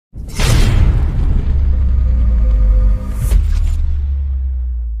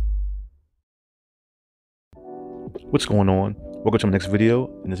What's going on? Welcome to my next video.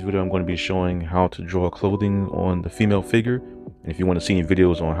 In this video I'm going to be showing how to draw clothing on the female figure, and if you want to see any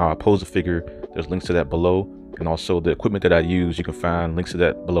videos on how I pose the figure, there's links to that below, and also the equipment that I use, you can find links to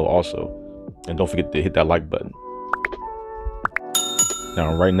that below also. And don't forget to hit that like button.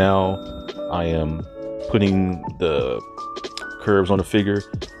 Now right now I am putting the curves on the figure,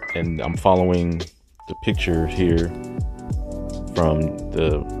 and I'm following the picture here from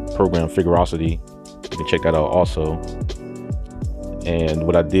the program Figurosity. You can check that out also. And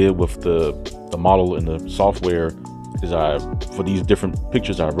what I did with the model in the software is for these different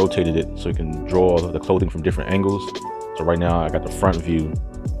pictures, I rotated it so you can draw the clothing from different angles. So right now I got the front view,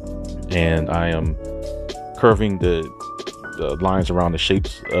 and I am curving the lines around the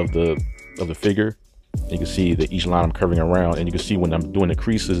shapes of the figure. You can see that each line I'm curving around, and you can see when I'm doing the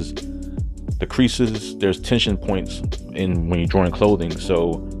creases, there's tension points in when you're drawing clothing.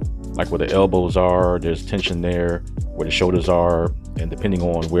 So like where the elbows are, there's tension there, where the shoulders are, and depending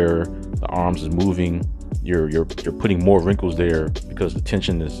on where the arms is moving, you're putting more wrinkles there because the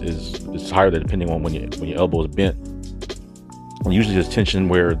tension is higher there depending on when your elbow is bent. And usually there's tension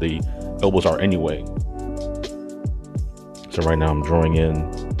where the elbows are anyway. So right now I'm drawing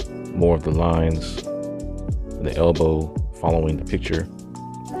in more of the lines in the elbow following the picture.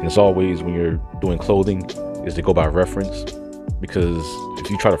 And as always, when you're doing clothing, is to go by reference, because if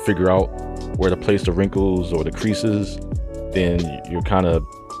you try to figure out where to place the wrinkles or the creases, then you're kind of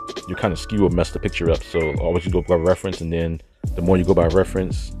skew or mess the picture up. So always you go by reference, and then the more you go by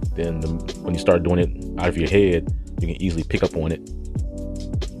reference, then when you start doing it out of your head, you can easily pick up on it.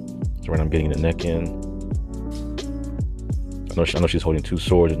 So right now I'm getting the neck in. I know she's holding two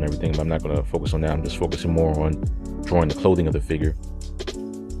swords and everything, but I'm not going to focus on that. I'm just focusing more on drawing the clothing of the figure.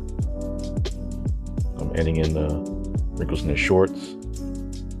 I'm adding in the wrinkles in the shorts.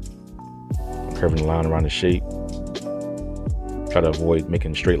 I'm curving the line around the shape. Try to avoid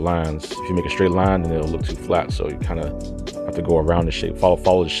making straight lines. If you make a straight line, then it'll look too flat. So you kind of have to go around the shape.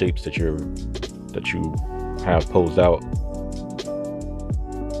 Follow the shapes that you have posed out.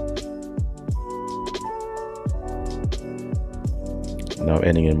 Now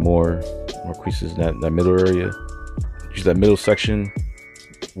adding in more creases in that middle area. Use that middle section.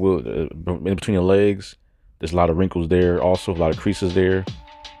 In between the legs, there's a lot of wrinkles there, also a lot of creases there.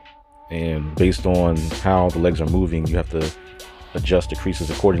 And based on how the legs are moving, you have to adjust the creases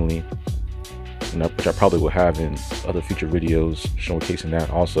accordingly, which I probably will have in other future videos showcasing that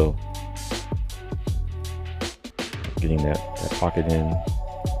also. Getting that pocket in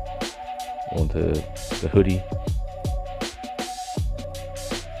onto the hoodie.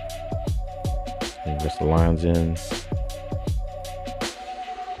 And rest the lines in.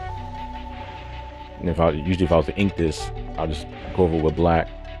 And if I was to ink this, I'll just go over with black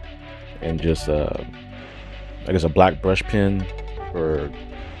and just I guess a black brush pen or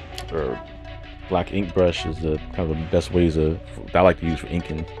black ink brush is the kind of the best ways that I like to use for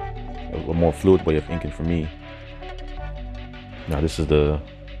inking, a more fluid way of inking for me. Now this is the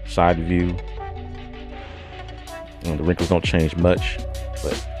side view. The wrinkles don't change much,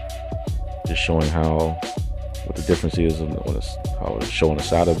 but just showing what the difference is and how it's showing the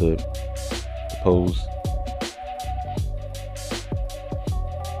side of the pose.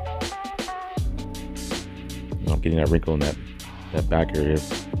 I'm getting that wrinkle in that back area,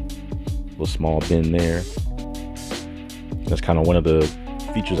 a little small bend there. That's kind of one of the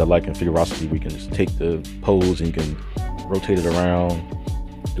features I like in Figurosity. We can just take the pose and you can rotate it around,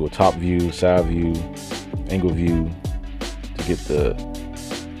 do a top view, side view, angle view to get the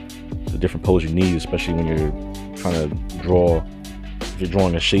different pose you need, especially when you're trying to draw. If you're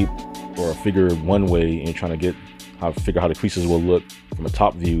drawing a shape or a figure one way and you're trying to figure how the creases will look from a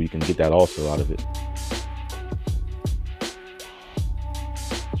top view, you can get that also out of it.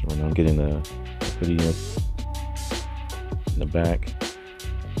 So right now I'm getting the hoodie in the back.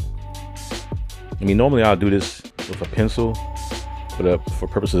 I mean, normally I'll do this with a pencil, but for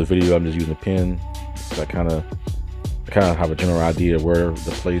purposes of the video, I'm just using a pen. So I kind of have a general idea of where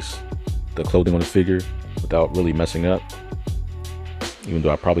to place the clothing on the figure without really messing up. Even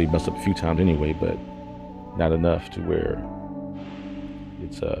though I probably messed up a few times anyway, but not enough to where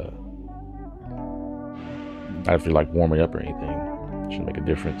it's I feel like warming up or anything. It shouldn't make a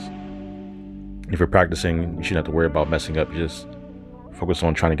difference. If you're practicing, you shouldn't have to worry about messing up. Just focus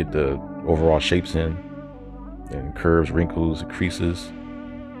on trying to get the overall shapes in, and curves, wrinkles, creases.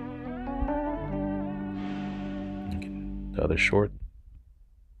 The other short.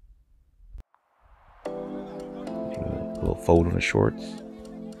 A little fold on the shorts.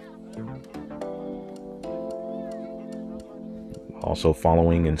 Also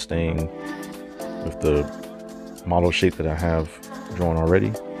following and staying with the model shape that I have drawn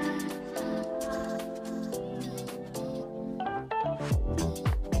already.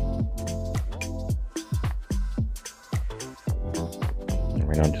 And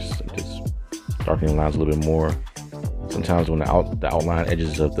right now I'm just darkening the lines a little bit more. Sometimes when the outline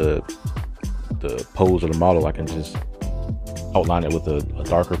edges of the pose of the model, I can just outline it with a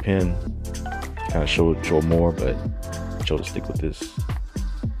darker pen, kind of show more, but I chose to stick with this.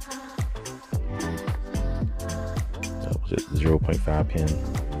 Was it 0.5 pen?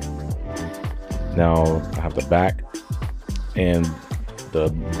 Now I have the back, and the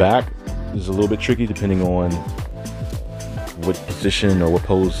back is a little bit tricky depending on what position or what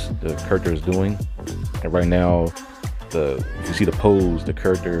pose the character is doing. And right now, if you see the pose, the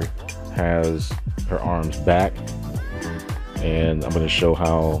character has her arms back, and I'm going to show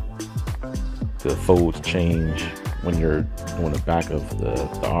how the folds change when you're on the back of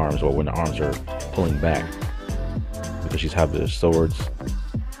the arms, or when the arms are pulling back, because she's have the swords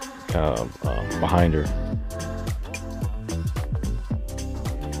behind her.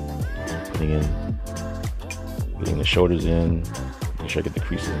 Getting the shoulders in, make sure I get the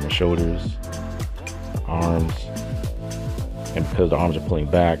creases in the shoulders, the arms, and because the arms are pulling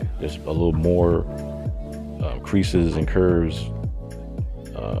back, there's a little more creases and curves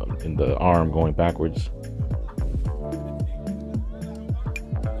in the arm going backwards.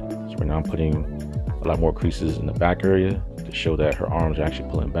 So right now I'm putting a lot more creases in the back area to show that her arms are actually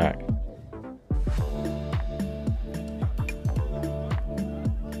pulling back.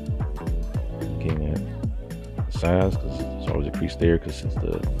 Looking at the size, because there's always a crease there, because since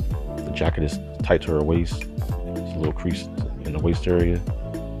the jacket is tight to her waist, there's a little crease in the waist area.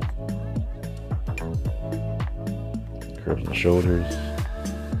 Curves in the shoulders,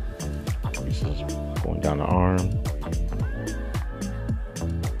 creases going down the arm.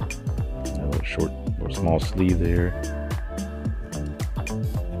 A little short, little small sleeve there.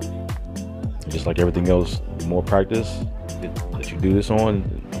 And just like everything else, the more practice that you do this on,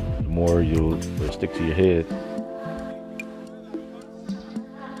 the more it'll stick to your head.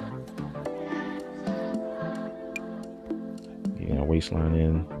 Getting a waistline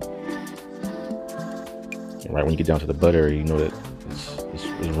in. And right when you get down to the butt area, you know that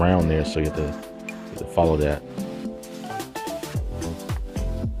it's round there, so you have to follow that.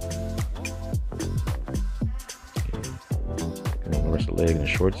 Getting the rest of the leg and the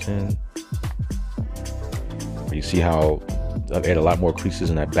shorts in. You see how I've added a lot more creases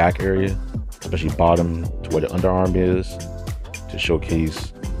in that back area, especially bottom to where the underarm is, to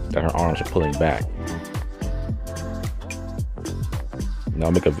showcase that her arms are pulling back. Now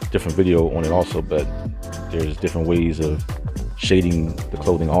I'll make a different video on it also, but there's different ways of shading the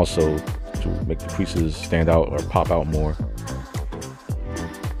clothing also to make the creases stand out or pop out more.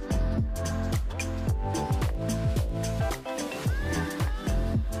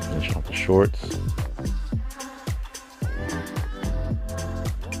 Finish off the shorts.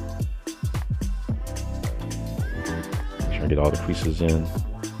 Make sure I get all the creases in.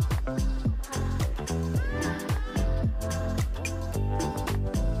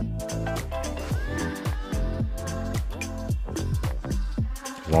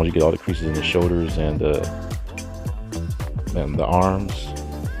 As long as you get all the creases in the shoulders and the arms,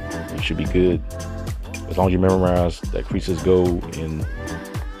 you should be good. As long as you memorize that creases go in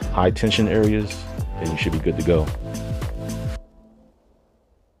high tension areas, then you should be good to go.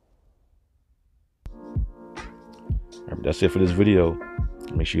 All right, that's it for this video.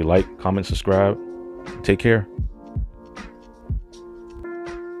 Make sure you like, comment, subscribe. Take care.